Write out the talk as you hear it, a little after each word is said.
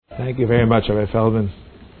Thank you very much, Rabbi Feldman,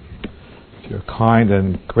 for your kind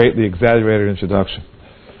and greatly exaggerated introduction.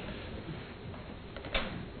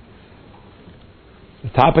 The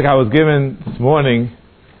topic I was given this morning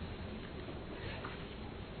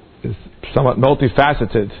is somewhat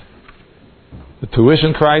multifaceted. The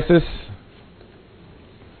tuition crisis,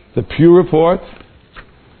 the Pew Report,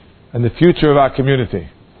 and the future of our community.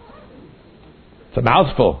 It's a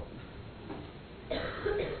mouthful.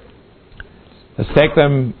 Let's take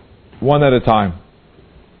them one at a time.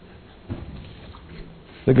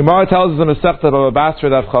 The Gemara tells us in the Masechta of Rabbi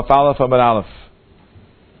Daf Chaf Aleph Amud Aleph.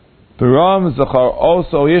 B'ram zachar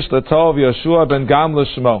also ish letov Yeshua ben Gamla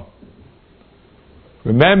Shmo.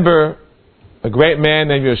 Remember a great man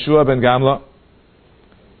named Yeshua ben Gamla.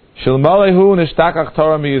 Shilmalehu nishtakach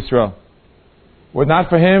Torah mi Yisrael. Were it not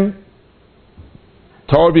for him,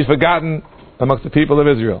 Torah would be forgotten amongst the people of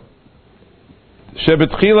Israel.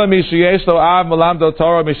 Shebetchila mi sheyesh lo av malamdo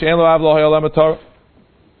Torah mi she'en lo av lo ha'olam Torah.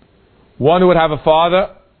 One who would have a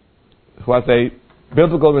father who has a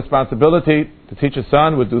biblical responsibility to teach his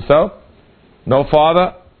son would do so. No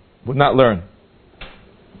father would not learn.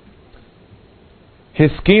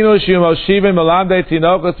 Hiskinu shimoshivim malamde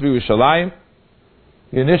tinokos v'Yerushalayim.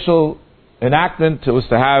 The initial enactment was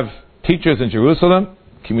to have teachers in Jerusalem.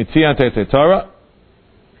 Kimitzian Teitei Torah.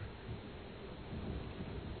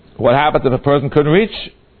 What happens if a person couldn't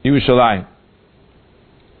reach Yerushalayim?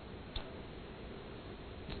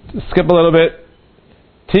 Skip a little bit.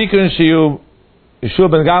 Tikkun shiyu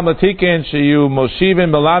Yeshua ben Gamla tikkun shiyu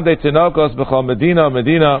moshivin melamdei tinokos b'chol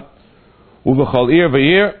medina u'b'chol ir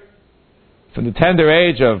v'ir. From the tender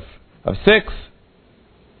age of 6,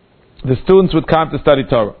 the students would come to study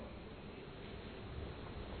Torah.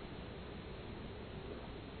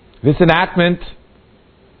 This enactment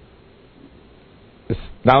is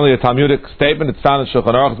not only a Talmudic statement, it's found in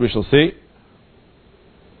Shulchan Aruch, as we shall see.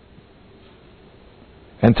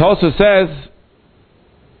 And Tosfos says,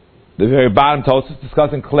 the very bottom Tosfos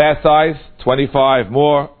discussing class size, 25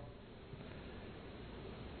 more.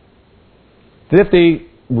 That if the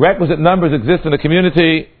requisite numbers exist in the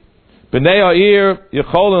community, b'nei ha'ir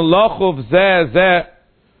yecholin lochuv zeh zeh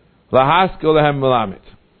lahaskil lehem melamid.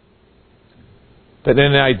 That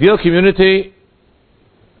in an ideal community,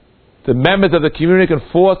 the members of the community can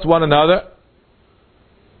force one another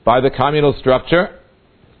by the communal structure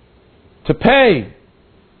to pay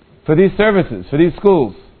for these services, for these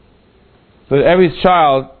schools, so that every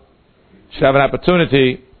child should have an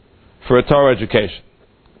opportunity for a Torah education.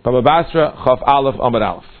 Baba Basra, Chaf Aleph, Amud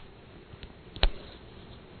Aleph.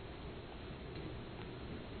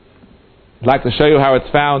 I'd like to show you how it's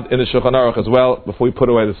found in the Shulchan Aruch as well, before we put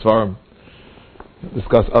away the Svarim,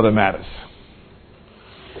 discuss other matters.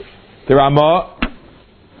 The Ramah,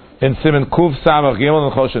 in Siman Kuv Samach Gimel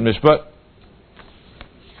and Choshen Mishpat,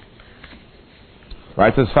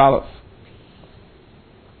 writes as follows.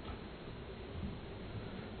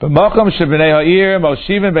 B'mokom sheb'nei ha'ir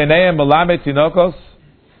moshivin b'neihem melamed tinokos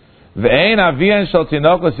v'ein avian shel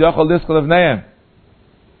tinokos yochol liskol evneihem.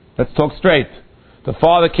 Let's talk straight. The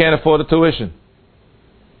father can't afford the tuition.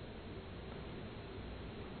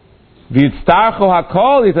 V'yitztarchu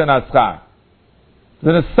hakol yitan atzchar.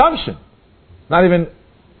 There's an assumption, not even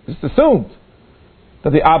just assumed, that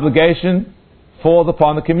the obligation falls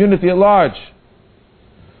upon the community at large.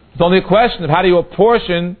 It's only a question of how do you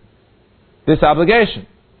apportion this obligation.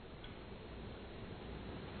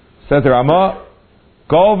 Says the Ramah,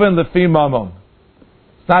 Govin lefi mamon.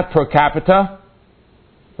 It's not per capita.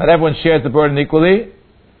 Not everyone shares the burden equally.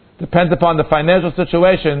 Depends upon the financial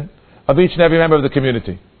situation of each and every member of the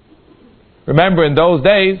community. Remember, in those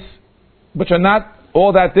days, which are not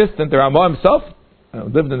all that distant, the Ramah himself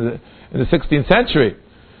lived in the 16th century,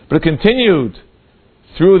 but it continued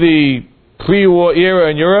through the pre-war era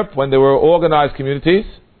in Europe when there were organized communities.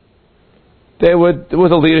 There was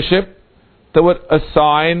a leadership that would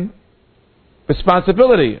assign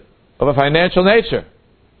responsibility of a financial nature,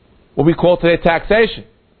 what we call today taxation.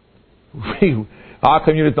 Our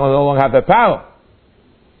communities no longer have that power.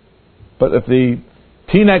 But if the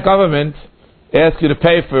Teaneck government asks you to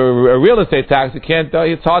pay for a real estate tax,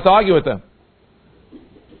 it's hard to argue with them.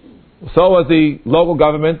 So was the local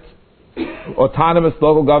government, autonomous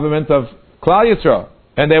local government of Klal Yisrael,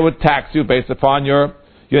 and they would tax you based upon your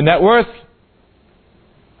net worth.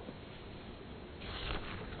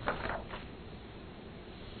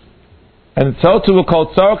 And so too will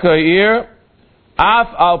call tzorka ir af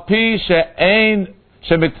al pi she'ein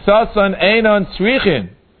shemiktsason einon tzrichin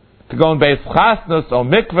kagon beis chasnus o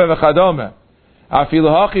mikveh v'chadome afilu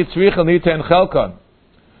hachi tzrichin niten chelkon.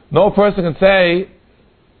 No person can say,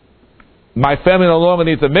 my family no longer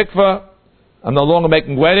needs a mikveh, I'm no longer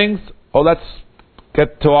making weddings. Oh, let's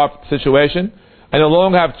get to our situation. I no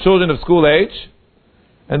longer have children of school age,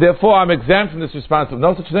 and therefore I'm exempt from this responsibility.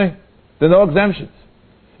 No such thing. There are no exemptions.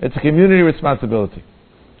 It's a community responsibility.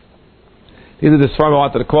 These are the swarm I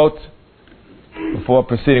wanted to quote before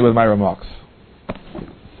proceeding with my remarks.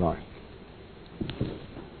 Sorry.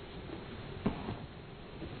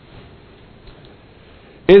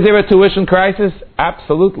 Is there a tuition crisis?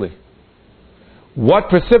 Absolutely. What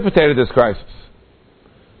precipitated this crisis?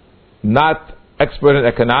 Not expert in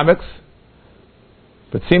economics,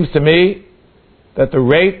 but it seems to me that the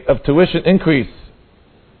rate of tuition increase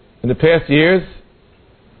in the past years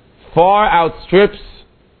far outstrips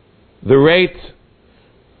the rate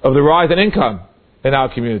of the rise in income in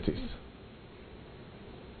our communities.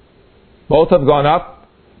 Both have gone up,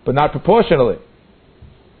 but not proportionally. So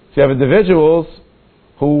you have individuals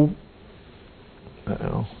who,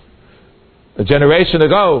 a generation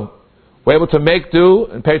ago, were able to make do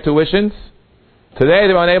and pay tuitions. Today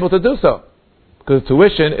they're unable to do so because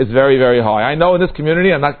tuition is very, very high. I know in this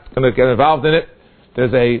community, I'm not going to get involved in it,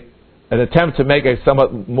 there's an attempt to make a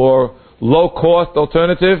somewhat more low-cost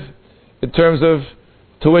alternative in terms of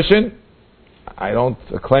tuition. I don't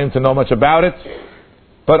claim to know much about it,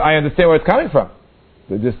 but I understand where it's coming from.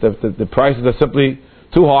 The prices are simply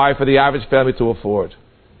too high for the average family to afford.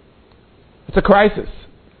 It's a crisis.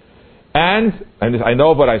 And I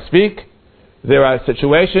know of what I speak, there are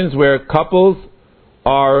situations where couples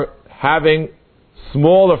are having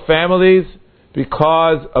smaller families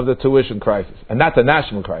because of the tuition crisis. And that's a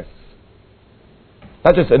national crisis.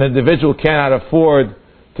 Not just an individual cannot afford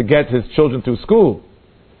to get his children through school.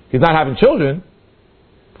 He's not having children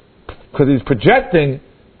because he's projecting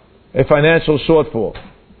a financial shortfall.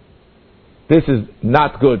 This is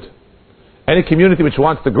not good. Any community which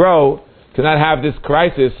wants to grow cannot have this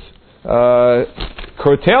crisis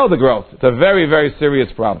curtail the growth. It's a very, very serious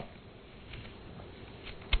problem.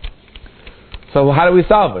 So how do we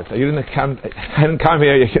solve it? I didn't come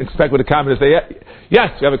here, you can expect with a comment to say, yes,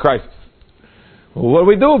 you have a crisis. Well, what do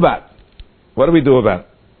we do about it? What do we do about it?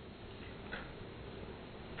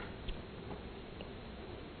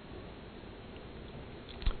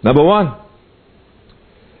 Number one,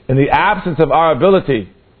 in the absence of our ability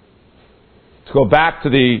to go back to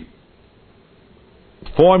the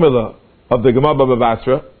formula of the Gemara Baba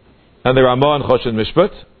Basra and the Ramah and Choshen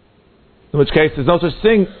Mishpat, in which case there's no such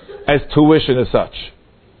thing as tuition as such.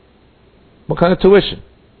 What kind of tuition?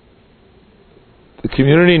 The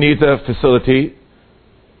community needs a facility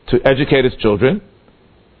to educate its children.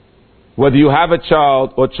 Whether you have a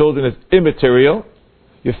child or children is immaterial.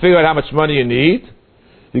 You figure out how much money you need.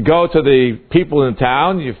 You go to the people in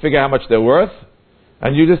town, you figure out how much they're worth,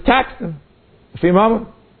 and you just tax them.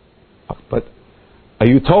 But a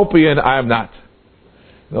utopian, I am not.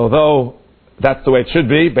 Although that's the way it should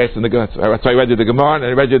be, based on the Gemara. That's why I read you the Gemara, and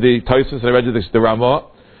I read you the Tosfos, and I read you the Ramah.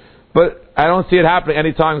 But I don't see it happening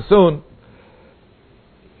anytime soon.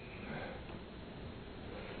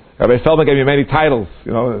 Rabbi Feldman gave me many titles.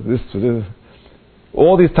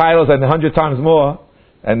 All these titles and 100 times more,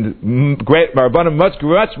 and great, Rabbanim much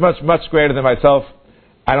greater than myself.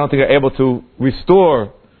 I don't think are able to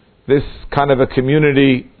restore this kind of a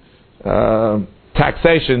community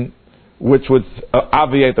taxation, which would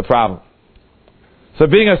obviate the problem. So,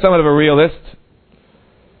 being somewhat of a realist,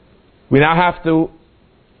 we now have to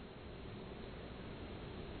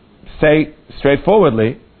say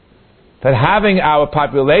straightforwardly that having our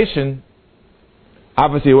population,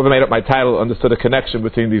 obviously whoever made up my title understood a connection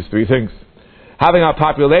between these three things. Having our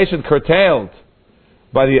population curtailed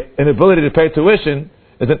by the inability to pay tuition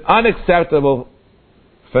is an unacceptable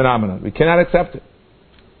phenomenon. We cannot accept it.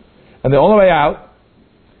 And the only way out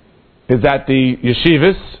is that the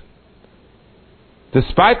yeshivas,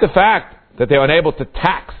 despite the fact that they are unable to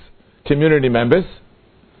tax community members,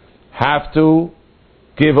 have to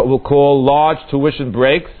give what we'll call large tuition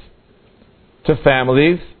breaks to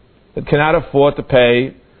families that cannot afford to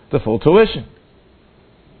pay the full tuition.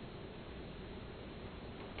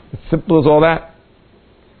 It's simple as all that.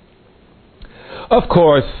 Of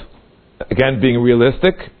course, again, being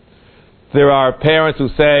realistic, there are parents who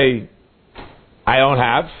say, I don't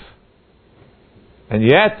have. And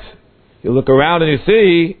yet, you look around and you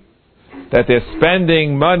see that they're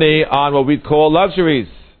spending money on what we call luxuries.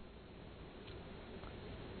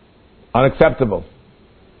 Unacceptable.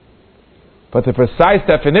 But the precise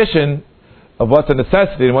definition of what's a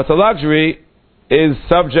necessity and what's a luxury is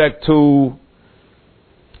subject to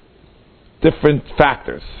different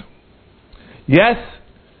factors. Yes,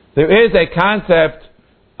 there is a concept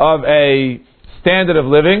of a standard of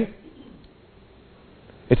living.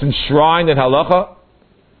 It's enshrined in halacha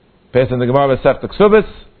Based on the Gemara Masechta Ksubis,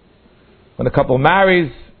 when a couple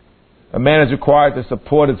marries, a man is required to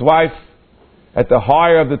support his wife at the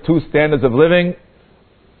higher of the two standards of living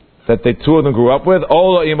that the two of them grew up with.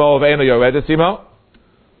 Ola imo of eno yoredes imo.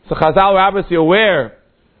 So Chazal were obviously aware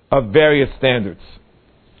of various standards.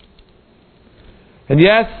 And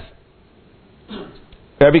yes,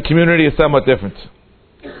 every community is somewhat different.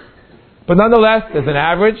 But nonetheless, there's an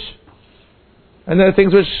average, and there are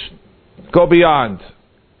things which go beyond.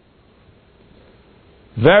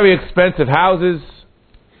 Very expensive houses,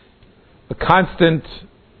 a constant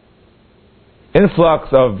influx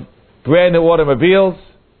of brand new automobiles.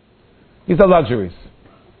 These are luxuries.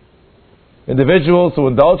 Individuals who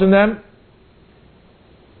indulge in them,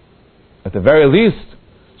 at the very least,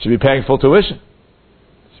 should be paying full tuition.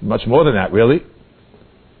 It's much more than that, really.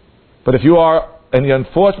 But if you are in the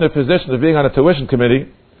unfortunate position of being on a tuition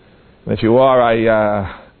committee, and if you are,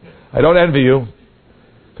 I don't envy you,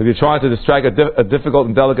 because you're trying to strike a difficult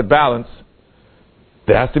and delicate balance.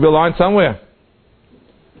 There has to be a line somewhere.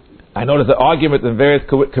 I know there's an argument in various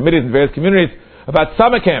committees in various communities about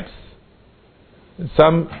summer camps. You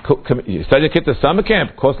send your kid to summer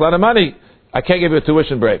camp, costs a lot of money. I can't give you a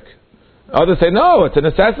tuition break. Others say, no, it's a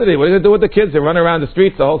necessity. What are you going to do with the kids? They run around the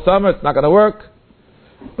streets the whole summer. It's not going to work.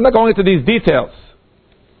 I'm not going into these details.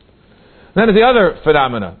 And then there's the other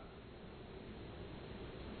phenomena.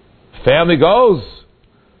 Family goes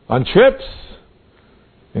on trips.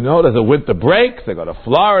 You know, there's a winter break. They go to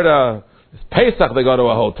Florida. It's Pesach. They go to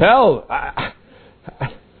a hotel.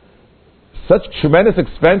 Such tremendous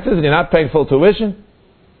expenses, and you're not paying full tuition.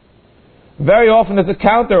 Very often there's a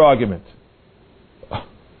counter argument.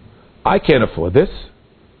 I can't afford this.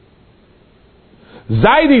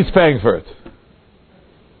 Zaidi's paying for it.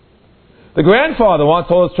 The grandfather wants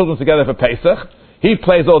all his children together for Pesach. He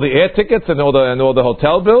pays all the air tickets and all the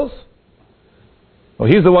hotel bills. Well,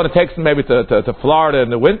 he's the one who takes them maybe to Florida in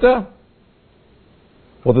the winter.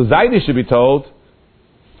 Well, the Zaidi should be told,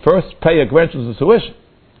 first pay your grandchildren's tuition.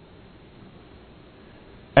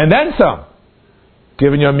 And then some,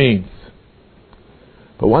 given your means.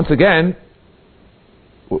 But once again,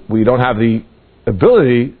 we don't have the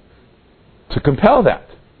ability to compel that.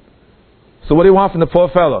 So what do you want from the poor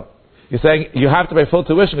fellow? You're saying you have to pay full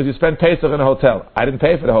tuition because you spend Pesach in a hotel. I didn't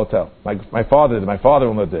pay for the hotel. My father did. My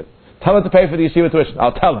father-in-law did. Tell him to pay for the yeshiva tuition.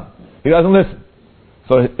 I'll tell him. He doesn't listen.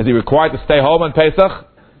 So is he required to stay home on Pesach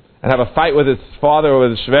and have a fight with his father or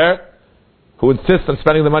with his shver who insists on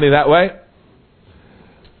spending the money that way?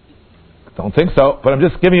 Don't think so. But I'm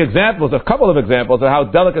just giving examples, a couple of examples of how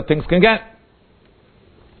delicate things can get.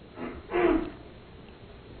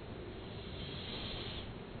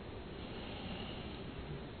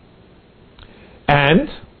 And,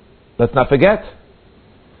 let's not forget,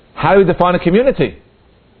 how do we define a community?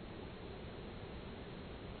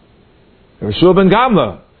 Yeshiva ben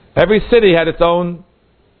Gamla. Every city had its own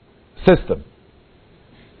system.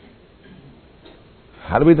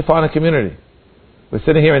 How do we define a community? We're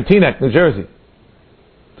sitting here in Teaneck, New Jersey.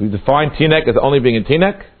 Do we define Teaneck as only being in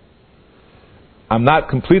Teaneck? I'm not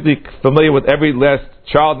completely familiar with every last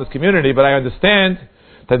child in this community, but I understand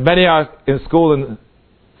that many are in school in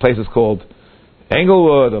places called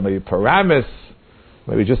Englewood, or maybe Paramus,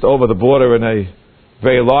 maybe just over the border in a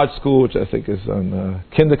very large school, which I think is on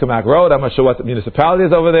Kinderkamak Road. I'm not sure what the municipality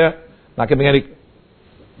is over there. Not giving any.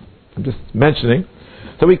 I'm just mentioning.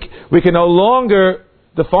 So we can no longer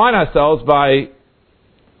define ourselves by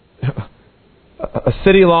a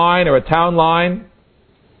city line or a town line.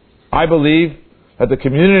 I believe that the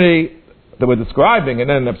community that we're describing, and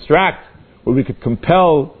then abstract, where we could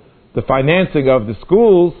compel the financing of the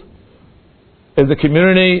schools, is a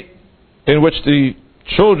community in which the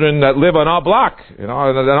children that live on our block, in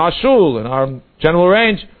our shul, in our general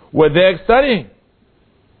range, were there studying.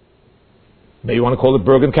 Maybe you want to call it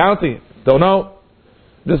Bergen County. Don't know.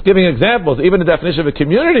 I'm just giving examples. Even the definition of a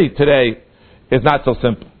community today is not so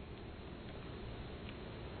simple.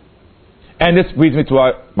 And this leads me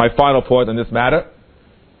to my final point on this matter.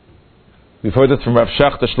 We've heard this from Rav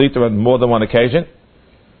Shechter Shliter on more than one occasion,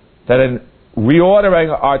 that in reordering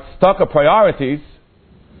our tzedakah priorities,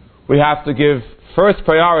 we have to give first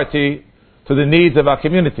priority to the needs of our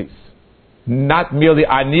communities. Not merely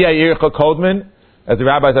Aniyah Ircha Kodman, as the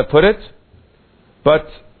rabbis have put it, but,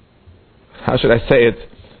 how should I say it,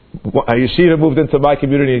 a yeshiva moved into my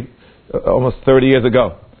community almost 30 years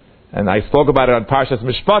ago. And I spoke about it on Parshas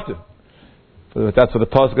Mishpatim. That's for the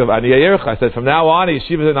pasuk of Aniyah Ircha. I said, from now on,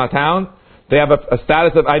 yeshivas in our town, they have a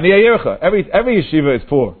status of Aniyah Ircha. Every yeshiva is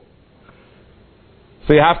poor.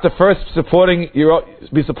 So you have to first be supporting your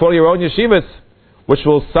own yeshivas, which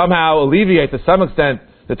will somehow alleviate to some extent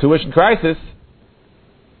the tuition crisis.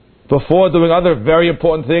 before doing other very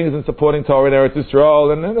important things in supporting Torah and Eretz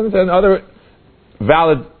Yisrael and other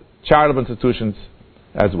valid charitable institutions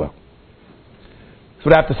as well. That's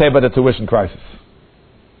what I have to say about the tuition crisis.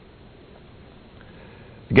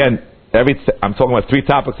 Again, I'm talking about 3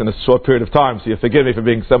 topics in a short period of time, so you forgive me for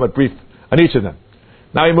being somewhat brief on each of them.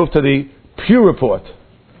 Now we move to the Pew Report.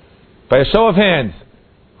 By a show of hands,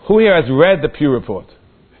 who here has read the Pew Report?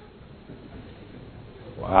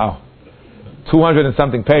 Wow. 200 and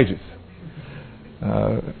something pages.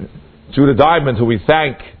 Judah Diamond, who we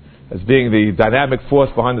thank as being the dynamic force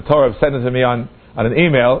behind the Torah, sent it to me on an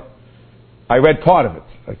email. I read part of it.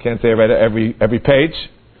 I can't say I read every page.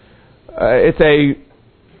 It's a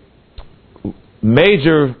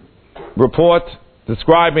major report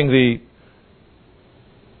describing the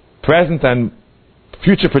present and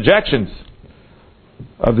future projections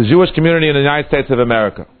of the Jewish community in the United States of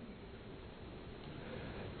America.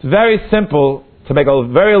 It's very simple to make a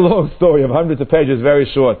very long story of hundreds of pages very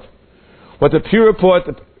short. What the Pew Report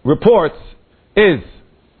reports is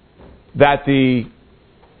that the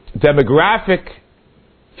demographic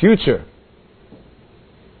future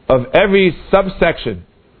of every subsection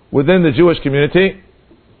within the Jewish community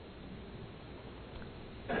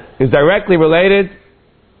is directly related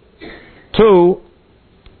to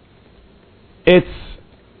its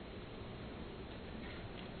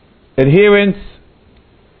adherence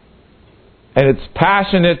and its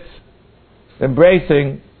passionate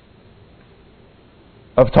embracing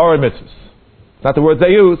of Torah mitzvahs. Not the words they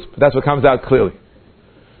use, but that's what comes out clearly.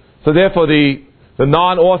 So therefore the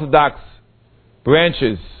non-Orthodox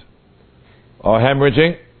branches are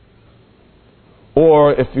hemorrhaging,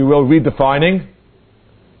 or if you will, redefining,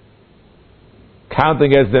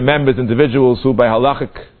 counting as their members individuals who by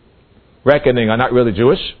halachic reckoning are not really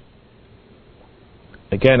Jewish.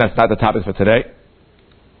 Again, that's not the topic for today.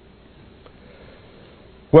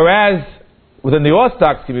 Whereas within the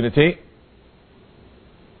Orthodox community,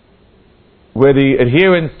 where the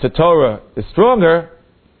adherence to Torah is stronger,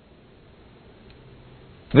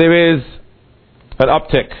 there is an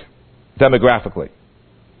uptick demographically.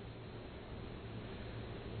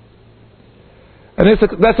 And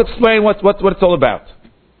let's explain what it's all about.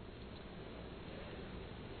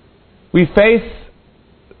 We face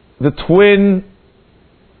the twin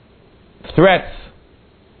threats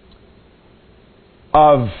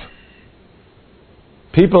of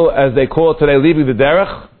people, as they call it today, leaving the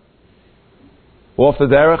derech, off the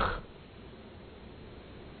derech,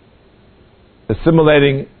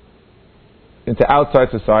 assimilating into outside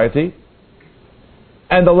society,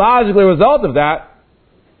 and the logical result of that,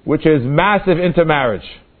 which is massive intermarriage.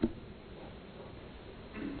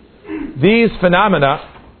 These phenomena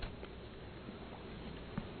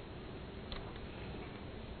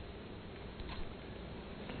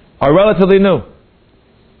are relatively new,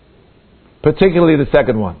 particularly the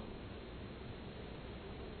second one.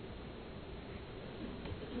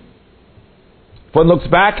 If one looks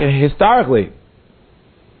back historically,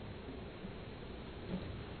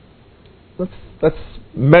 let's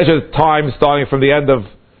measure time starting from the end of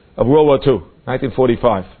World War II,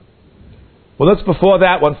 1945. Well, let's before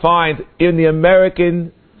that one finds in the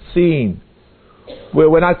American scene, where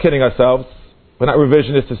we're not kidding ourselves, we're not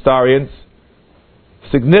revisionist historians,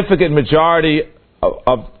 significant majority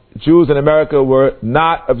of Jews in America were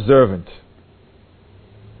not observant.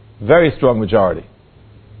 Very strong majority.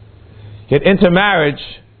 Yet intermarriage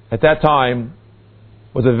at that time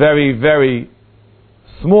was a very, very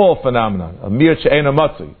small phenomenon, a mir she'eino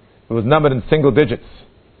matzui. It was numbered in single digits.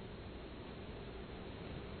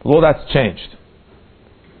 But all that's changed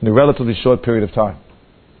in a relatively short period of time.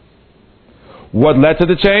 What led to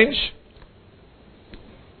the change?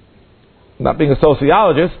 Not being a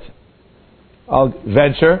sociologist, I'll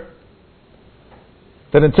venture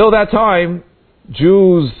that until that time,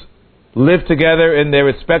 Jews lived together in their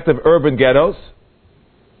respective urban ghettos.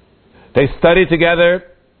 They studied together,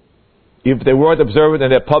 if they weren't observant, in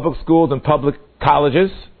their public schools and public colleges,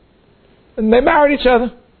 and they married each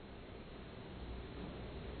other.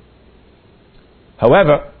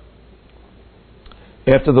 However,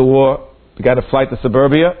 after the war, began a flight to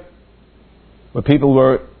suburbia, where people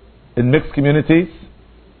were in mixed communities.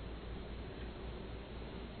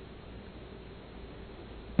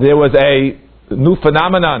 There was a new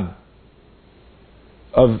phenomenon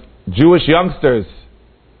of Jewish youngsters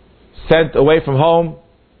sent away from home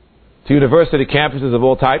to university campuses of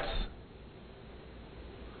all types.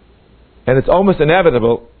 And it's almost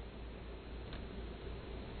inevitable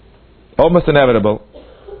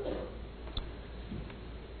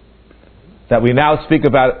that we now speak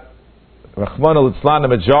about Rahman al-Islam, the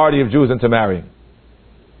majority of Jews intermarrying.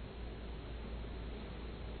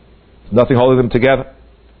 nothing holding them together.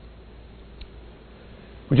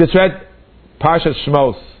 We just read Parshat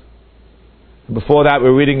Shmos. And before that,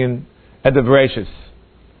 we're reading in End of Bereshis.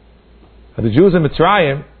 The Jews in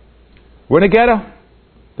Mitzrayim were in a ghetto.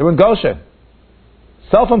 They were in Goshen.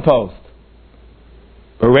 Self-imposed.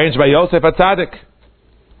 Arranged by Yosef HaTzadik.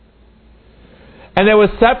 And they were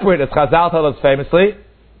separate, as Chazal tell us famously,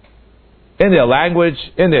 in their language,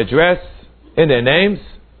 in their dress, in their names.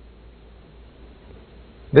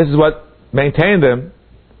 This is what maintained them,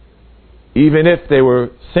 even if they were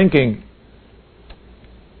sinking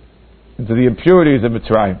into the impurities of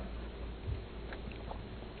Mitzrayim.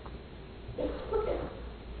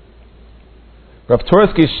 Rav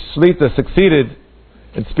Tursky Shlita succeeded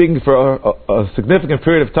in speaking for a significant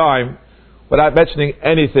period of time without mentioning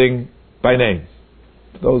anything by name.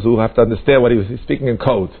 For those who have to understand what he was speaking in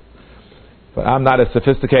code. But I'm not as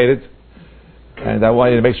sophisticated, and I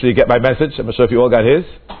want you to make sure you get my message. I'm not sure if you all got his.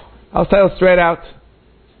 I'll tell you straight out.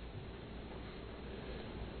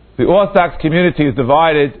 The Orthodox community is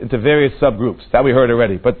divided into various subgroups. That we heard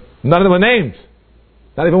already. But none of them are named.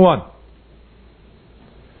 Not even one.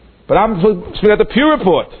 But I'm speaking at the Pure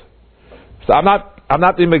Report. So I'm not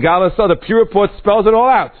the Megala, so the Pure Report spells it all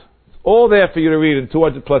out. It's all there for you to read in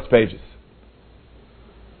 200 plus pages.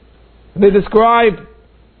 And they describe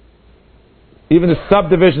even the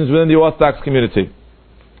subdivisions within the Orthodox community.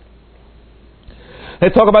 They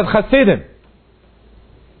talk about Hasidim,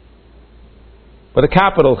 with a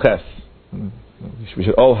capital Ches. We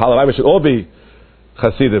should all be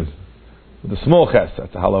Hasidim, with a small Ches.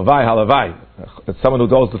 That's a halavai. It's someone who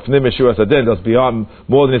goes to Fnim Yeshua Sadin, goes beyond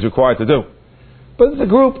more than is required to do. But it's a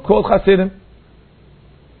group called Hasidim.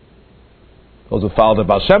 Those who follow the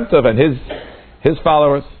Baal Shem Tov and his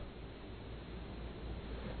followers.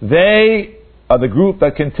 They are the group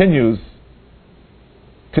that continues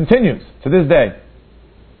to this day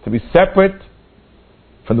to be separate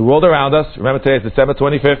from the world around us. Remember, today is December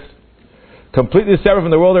 25th. Completely separate from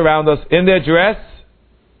the world around us in their dress,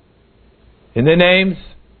 in their names,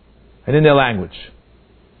 and in their language.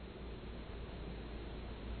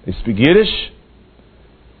 They speak Yiddish.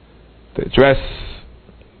 They dress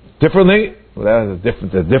differently. Well, there's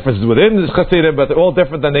differences within the Hasidim, but they're all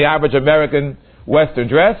different than the average American Western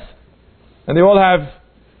dress. And they all have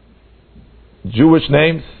Jewish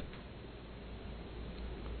names.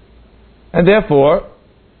 And therefore,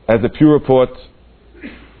 as the Pure Report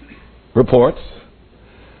reports,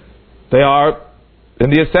 they are in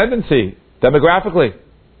the ascendancy, demographically.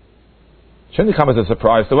 Shouldn't come as a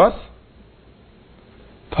surprise to us.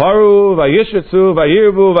 Paru, Vayishitzu,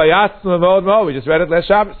 Vayirbu, Vayatznu, Vod Mo. We just read it last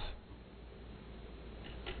Shabbos.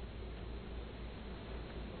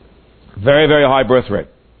 Very, very high birth rate.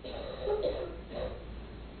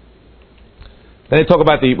 Then they talk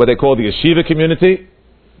about what they call the Yeshiva community,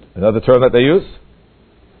 another term that they use.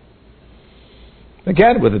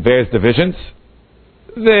 Again, with the various divisions.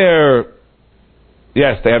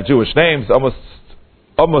 Yes, they have Jewish names, almost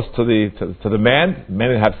to the man.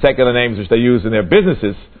 Men have secular names which they use in their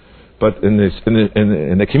businesses, but in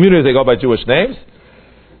the communities they go by Jewish names.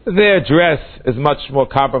 Their dress is much more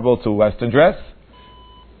comparable to Western dress,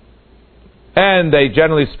 and they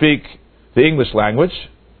generally speak the English language,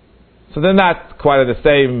 so they're not quite at the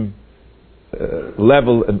same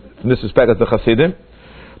level in this respect as the Hasidim,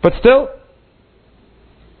 but still,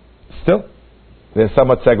 they're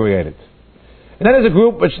somewhat segregated. And then there's a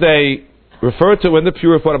group which they refer to in the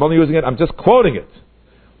Pure Report. I'm only using it, I'm just quoting it.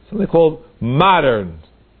 Something called modern.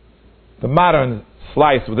 The modern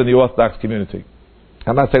slice within the Orthodox community.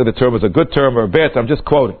 I'm not saying the term is a good term or a bad term, I'm just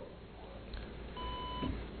quoting.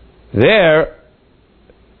 There,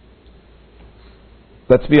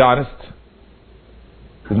 let's be honest,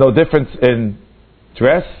 there's no difference in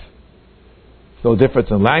dress, there's no difference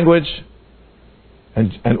in language,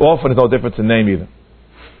 and often there's no difference in name either.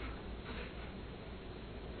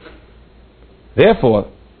 Therefore,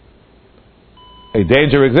 a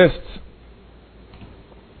danger exists.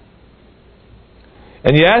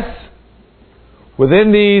 And yes,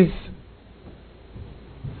 within these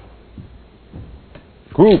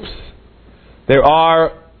groups, there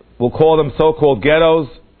are, we'll call them so-called ghettos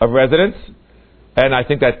of residents, and I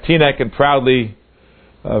think that Teaneck can proudly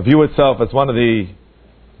view itself as one of the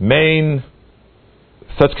main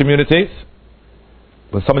such communities,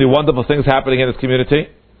 with so many wonderful things happening in this community.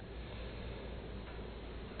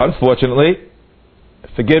 Unfortunately,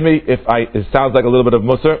 forgive me if it sounds like a little bit of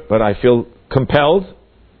musar, but I feel compelled.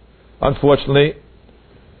 Unfortunately,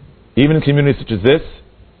 even in communities such as this,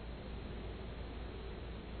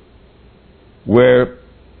 where,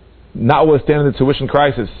 notwithstanding the tuition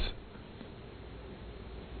crisis,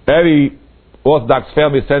 every Orthodox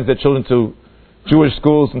families send their children to Jewish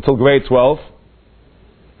schools until grade 12,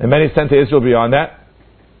 and many sent to Israel beyond that.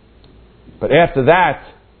 But after that,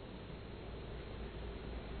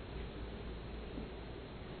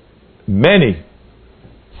 many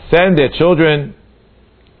send their children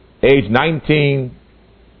age 19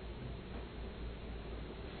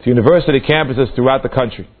 to university campuses throughout the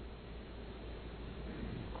country.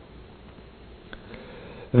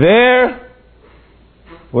 There,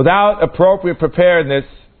 without appropriate preparedness,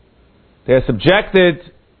 they are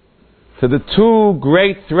subjected to the two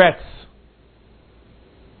great threats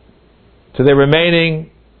to their remaining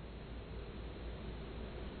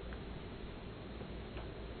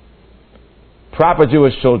proper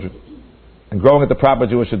Jewish children and growing into proper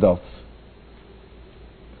Jewish adults.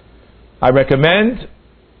 I recommend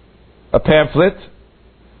a pamphlet.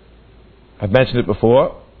 I've mentioned it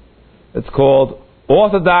before. It's called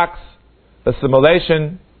Orthodox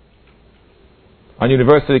Assimilation on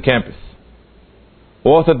University Campus.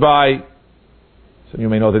 Authored by, some of you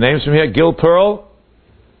may know the names from here, Gil Pearl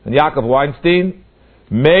and Yaakov Weinstein.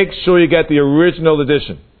 Make sure you get the original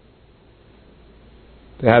edition.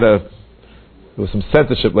 There was some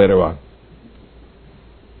censorship later on.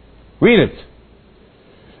 Read it.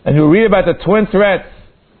 And you'll read about the twin threats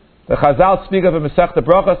the Chazal speak of in Masechta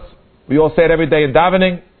Brachos. We all say it every day in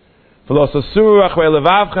davening. And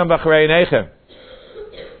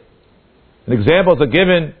examples are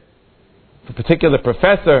given for a particular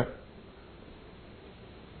professor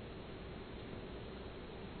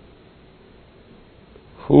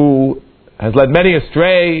who has led many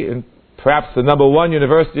astray in perhaps the number one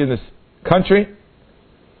university in this country,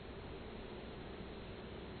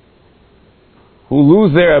 who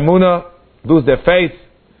lose their emunah, lose their faith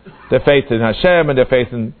in Hashem and their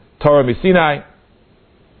faith in Torah Misinai,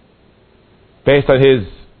 based on his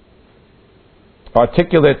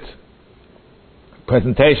articulate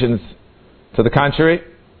presentations to the contrary,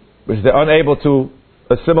 which they're unable to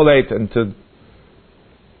assimilate and to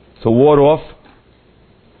ward off.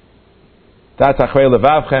 That's achrei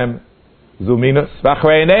levavchem zuminus,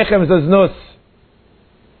 v'achrei einechem zaznus.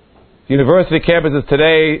 University campuses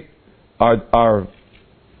today are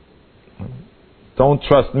don't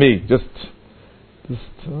trust me. Just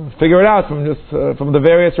figure it out from the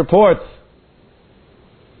various reports.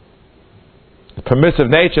 The permissive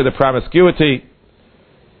nature, the promiscuity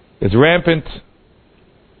is rampant.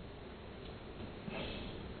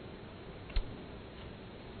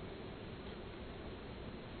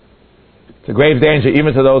 It's a grave danger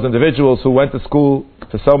even to those individuals who went to school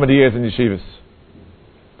for so many years in yeshivas.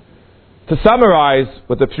 To summarize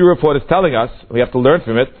what the Pew Report is telling us, we have to learn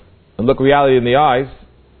from it and look reality in the eyes.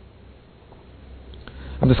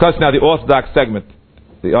 I'm discussing now the Orthodox segment.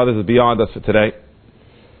 The others are beyond us for today.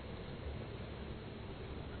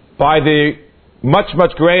 By the much,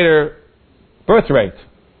 much greater birth rate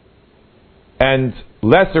and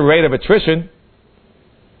lesser rate of attrition,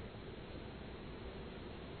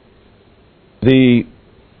 the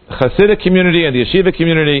Hasidic community and the Yeshiva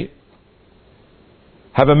community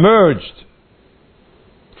have emerged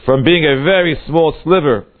from being a very small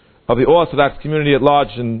sliver of the Orthodox community at large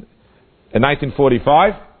in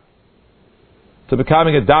 1945 to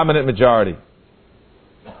becoming a dominant majority.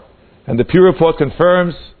 And the Pew Report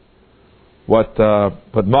confirms what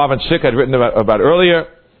Marvin Schick had written about earlier,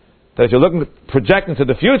 that if you're looking at projecting to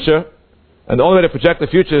the future, and the only way to project the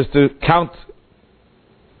future is to count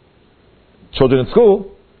children in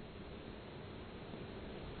school,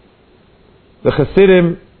 the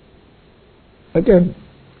Hasidim, again,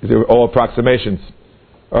 these are all approximations,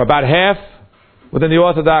 are about half within the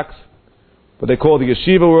Orthodox. What they call the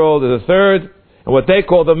Yeshiva world is a third, and what they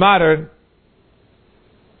call the modern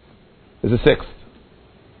is a sixth.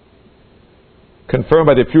 Confirmed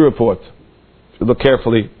by the Pew Report. If you look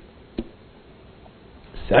carefully,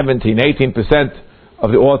 17-18%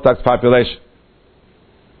 of the Orthodox population.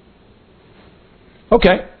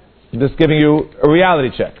 Okay, I'm just giving you a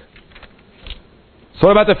reality check. So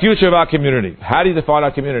what about the future of our community? How do you define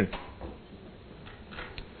our community?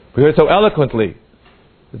 We heard so eloquently.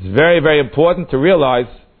 It's very, very important to realize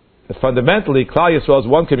that fundamentally Klal Yisrael is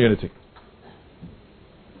one community.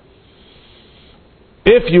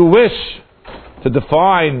 If you wish to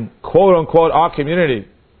define, quote-unquote, our community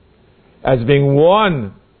as being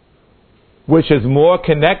one which is more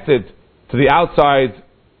connected to the outside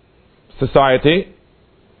society,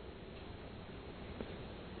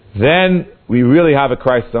 then we really have a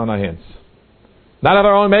crisis on our hands. Not of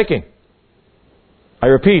our own making. I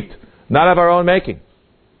repeat, not of our own making.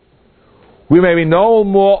 We may be no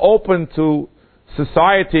more open to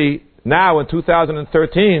society now in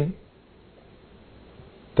 2013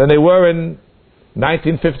 than they were in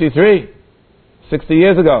 1953, 60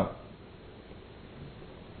 years ago.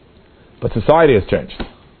 But society has changed.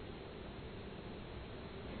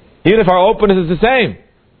 Even if our openness is the same,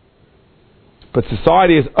 but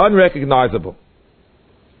society is unrecognizable.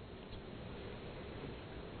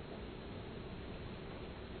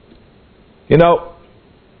 You know,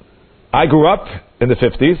 I grew up in the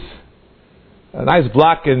 50s, a nice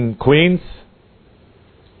block in Queens,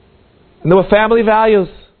 and there were family values.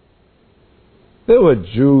 There were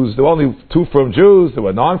Jews, there were only two from Jews, there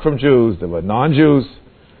were non-from Jews, there were non-Jews.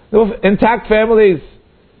 There were intact families,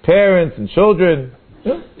 parents and children.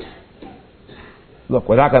 Yeah. Look,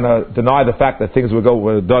 we're not going to deny the fact that things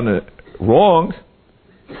were done wrong,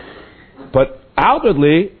 but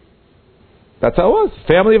outwardly, that's how it was.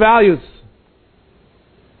 Family values.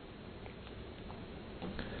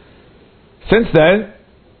 Since then,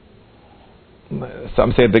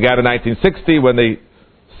 some say it began in 1960 when the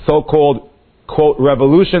so-called, quote,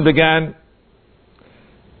 revolution began,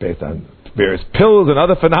 based on various pills and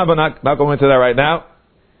other phenomena, not going into that right now.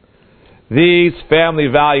 These family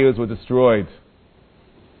values were destroyed.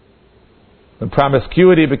 When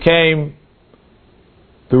promiscuity became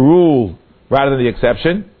the rule rather than the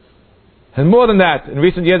exception, and more than that, in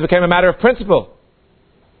recent years became a matter of principle.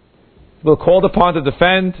 People are called upon to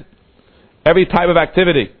defend every type of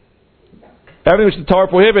activity, everything which the Torah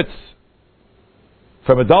prohibits,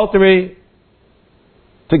 from adultery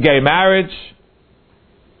to gay marriage.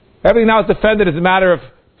 Everything now is defended as a matter of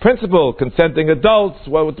principle. Consenting adults,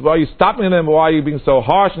 why are you stopping them? Why are you being so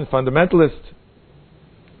harsh and fundamentalist?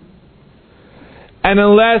 And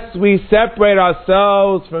unless we separate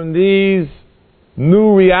ourselves from these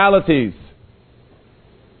new realities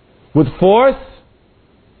with force,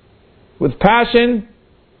 with passion,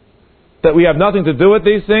 that we have nothing to do with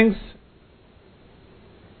these things,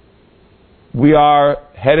 we are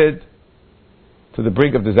headed to the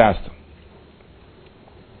brink of disaster.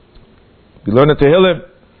 We learn in Tehillim,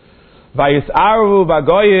 Vayis'aru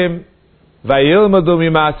v'goyim vayilmadu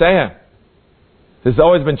mima'aseihem. This has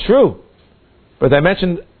always been true. But as I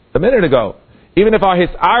mentioned a minute ago, even if our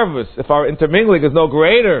his'arvus, if our intermingling is no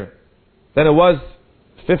greater than it was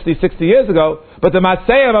 50, 60 years ago, but the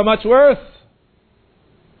ma'aseihem are much worse.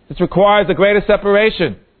 This requires a greater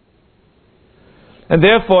separation. And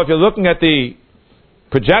therefore, if you're looking at the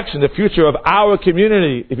projection, the future of our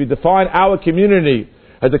community, if you define our community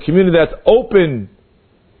as a community that's open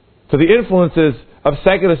to the influences of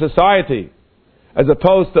secular society, as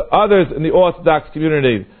opposed to others in the Orthodox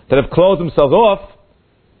community that have closed themselves off,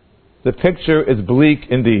 the picture is bleak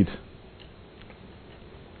indeed.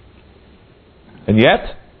 And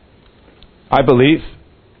yet, I believe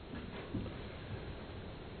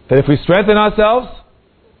that if we strengthen ourselves,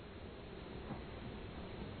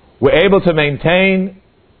 we're able to maintain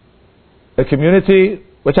a community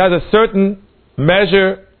which has a certain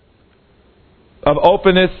measure of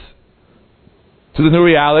openness to the new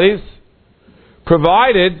realities,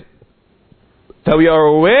 provided that we are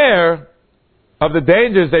aware of the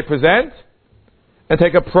dangers they present and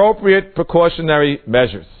take appropriate precautionary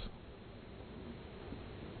measures.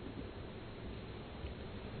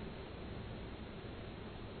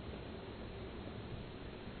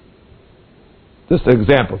 Just an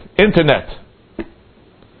example. Internet.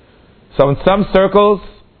 So in some circles,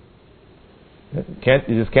 you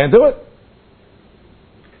just can't do it.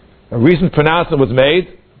 A recent pronouncement was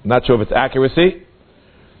made, I'm not sure of its accuracy.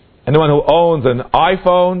 Anyone who owns an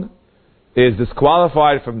iPhone is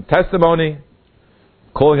disqualified from testimony,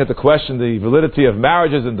 calling into question the validity of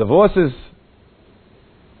marriages and divorces.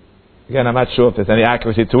 Again, I'm not sure if there's any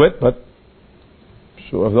accuracy to it, but I'm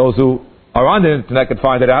sure if those who are on the internet can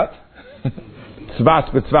find it out. If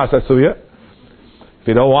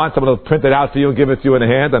you don't want, someone will print it out for you and give it to you in a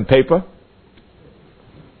hand on paper.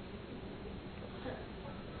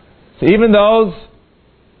 So even those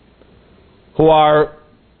who are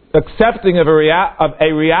accepting of a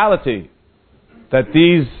reality that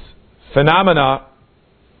these phenomena,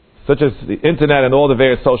 such as the internet and all the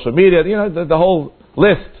various social media, the whole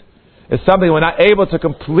list, is something we're not able to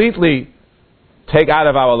completely take out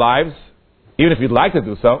of our lives, even if you'd like to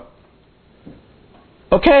do so.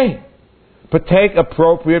 Okay, but take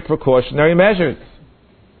appropriate precautionary measures.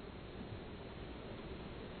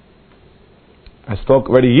 I spoke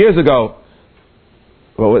already years ago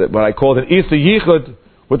about what I called an Isa Yichud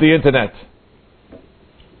with the internet.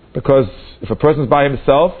 Because if a person's by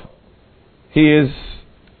himself, he is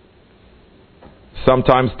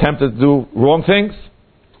sometimes tempted to do wrong things.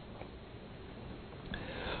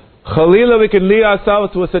 Chalila, we can lead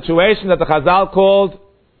ourselves to a situation that the Chazal called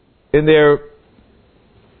in their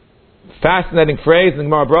fascinating phrase in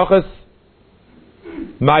Gemara Brachos,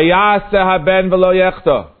 Mayaseh haben v'lo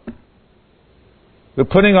yechta. We're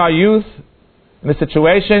putting our youth in a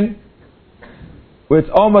situation where it's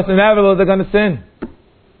almost inevitable they're going to sin.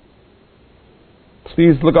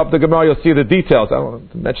 Please look up the Gemara, you'll see the details. I don't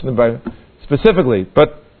want to mention them specifically,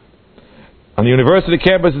 but on the university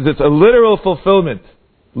campuses, it's a literal fulfillment.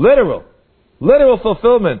 Literal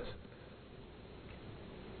fulfillment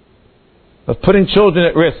of putting children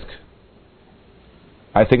at risk.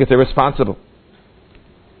 I think it's irresponsible.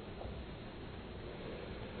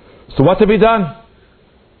 So what to be done?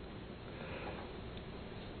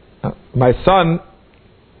 My son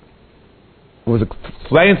was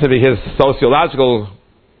explained to me his sociological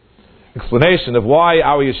explanation of why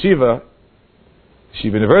our yeshiva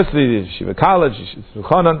University, Yeshiva College,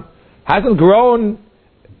 Yeshiva hasn't grown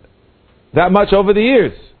that much over the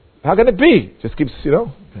years. How can it be? Just keeps,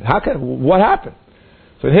 what happened?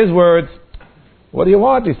 So in his words, what do you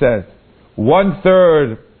want? He says,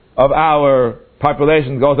 1/3 of our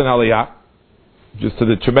population goes in Aliyah, just to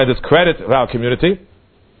the tremendous credit of our community.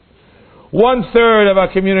 1/3 of our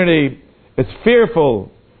community is fearful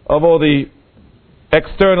of all the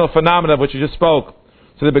external phenomena of which you just spoke,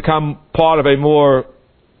 so they become part of a more,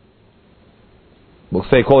 we'll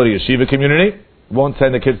say, call it a yeshiva community. Won't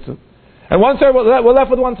send the kids to. And 1/3, we're left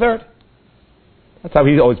with 1/3. That's how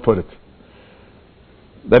he always put it.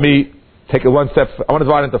 Let me take it one step. I want to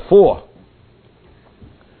divide it into 4.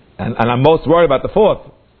 And I'm most worried about the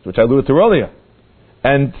 4th, which I alluded to earlier.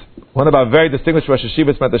 And one of our very distinguished Rosh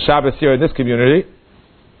Yeshivas spent the Shabbos here in this community,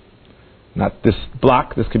 not this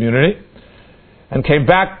block, this community, and came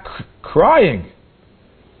back crying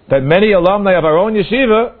that many alumni of our own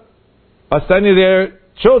yeshiva are sending their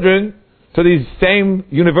children to these same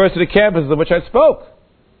university campuses of which I spoke,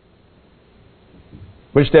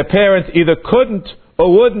 which their parents either couldn't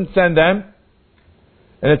or wouldn't send them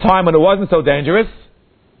in a time when it wasn't so dangerous.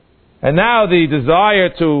 And now the desire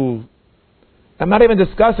to, I'm not even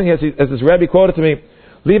discussing, as this Rabbi quoted to me,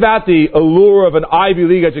 leave out the allure of an Ivy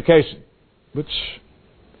League education, which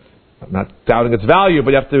I'm not doubting its value,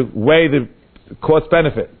 but you have to weigh the cost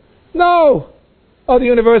benefit. No! The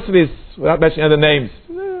universities, without mentioning other names,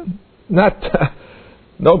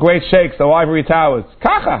 no great sheikhs, no ivory towers.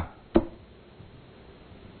 Kacha!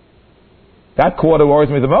 That quarter worries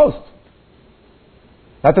me the most.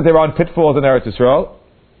 Not that there aren't pitfalls in Eretz Yisrael.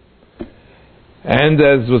 And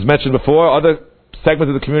as was mentioned before, other segments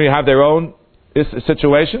of the community have their own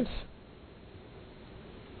situations.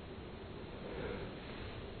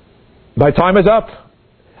 My time is up.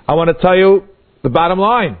 I want to tell you the bottom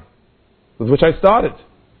line, with which I started.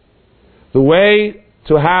 The way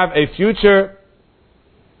to have a future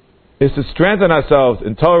is to strengthen ourselves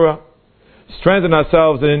in Torah, strengthen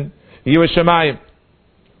ourselves in Yiras Shamayim,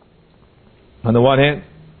 on the one hand,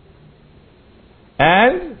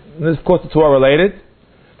 and of course the two are related,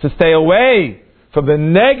 to stay away from the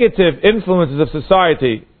negative influences of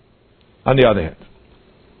society on the other hand.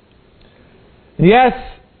 And yes,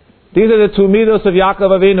 these are the 2 midos of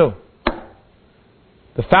Yaakov Avinu,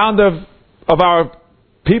 the founder of our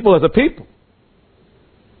people as a people.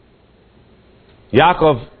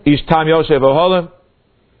 Yaakov Ish Tam Yoshev Oholim,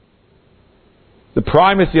 the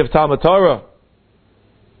primacy of Talmud Torah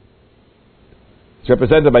is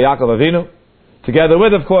represented by Yaakov Avinu, together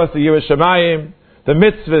with, of course, the Yiras Shamayim, the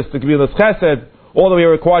mitzvahs, the Gemilas Chesed, all that we are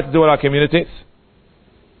required to do in our communities.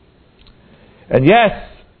 And yes,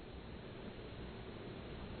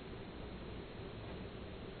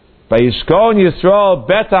 by Yishkon Yisrael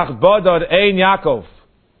Betach Bodod Ein Yaakov,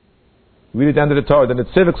 read it under the Torah. Then the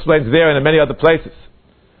Tziv explains there and in many other places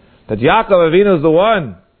that Yaakov Avinu is the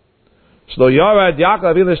one. Shlo Yorad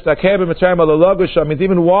Yaakov Avinu Shtakeh b'Mitzrayim Alologusha means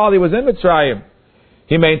even while he was in Mitzrayim,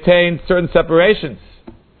 he maintained certain separations.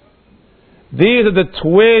 These are the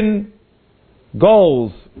twin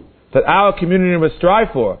goals that our community must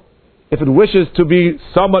strive for. If it wishes to be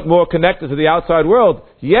somewhat more connected to the outside world,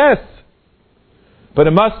 yes, but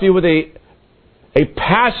it must be with a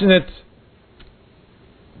passionate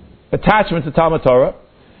attachment to Talmud Torah.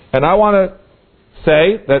 And I want to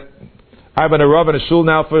say that I've been a Rav in a shul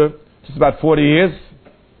now for just about 40 years.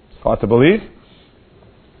 It's hard to believe.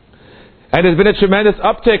 And there's been a tremendous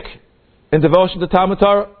uptick in devotion to Talmud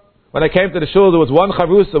Torah. When I came to the shul, there was one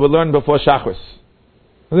chavrusa we learned before Shachris.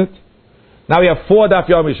 Is it? Now we have 4 daf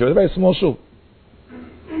yomi shul. It's a very small shul.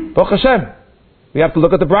 Baruch Hashem. We have to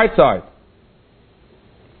look at the bright side.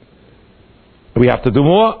 We have to do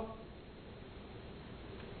more.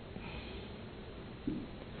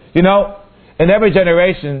 You know, in every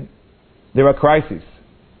generation, there are crises.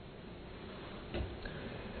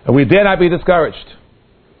 And we dare not be discouraged.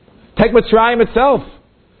 Take Mitzrayim itself.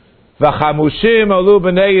 V'chamushim alu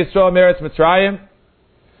b'nei Yisrael meretz Mitzrayim.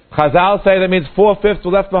 Chazal say that means 4/5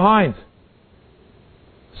 were left behind.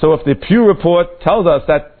 So if the Pew report tells us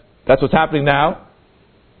that that's what's happening now,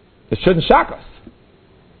 it shouldn't shock us.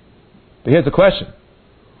 But here's the question.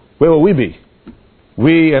 Where will we be?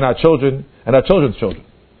 We and our children and our children's children.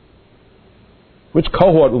 Which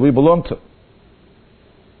cohort will we belong to?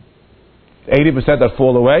 The 80% that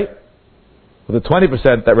fall away, or the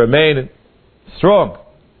 20% that remain strong?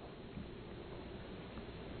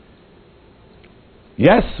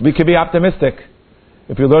 Yes, we can be optimistic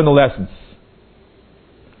if we learn the lessons.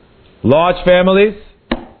 Large families,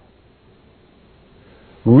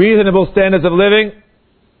 reasonable standards of living,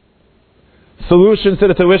 solutions to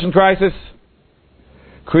the tuition crisis,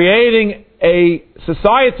 creating a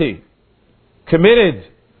society committed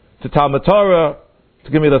to Talmud Torah,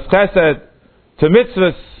 to Gemilas Chesed, to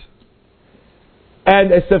mitzvahs,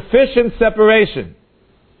 and a sufficient separation,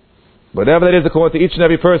 whatever that is according to each and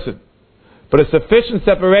every person, but a sufficient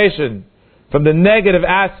separation from the negative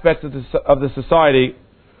aspects of the society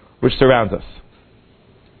which surrounds us.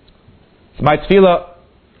 It's my tefillah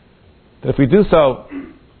that if we do so,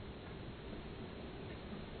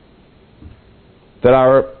 that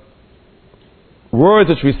our words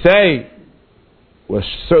which we say, or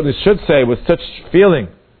certainly should say with such feeling,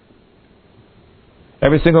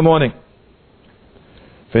 every single morning,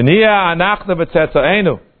 V'niya anachnu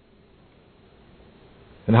b'tzetzaenu,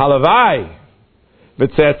 and halavai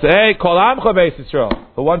b'tzetzei kol amcha beis Yisrael,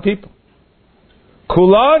 the one people,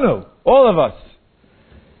 kulanu, all of us,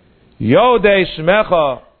 yodei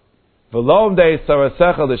shmecha v'lomdei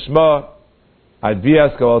sarasecha l'shma, I'd be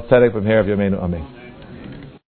asked all tzedek from here of Yameinu. Amen.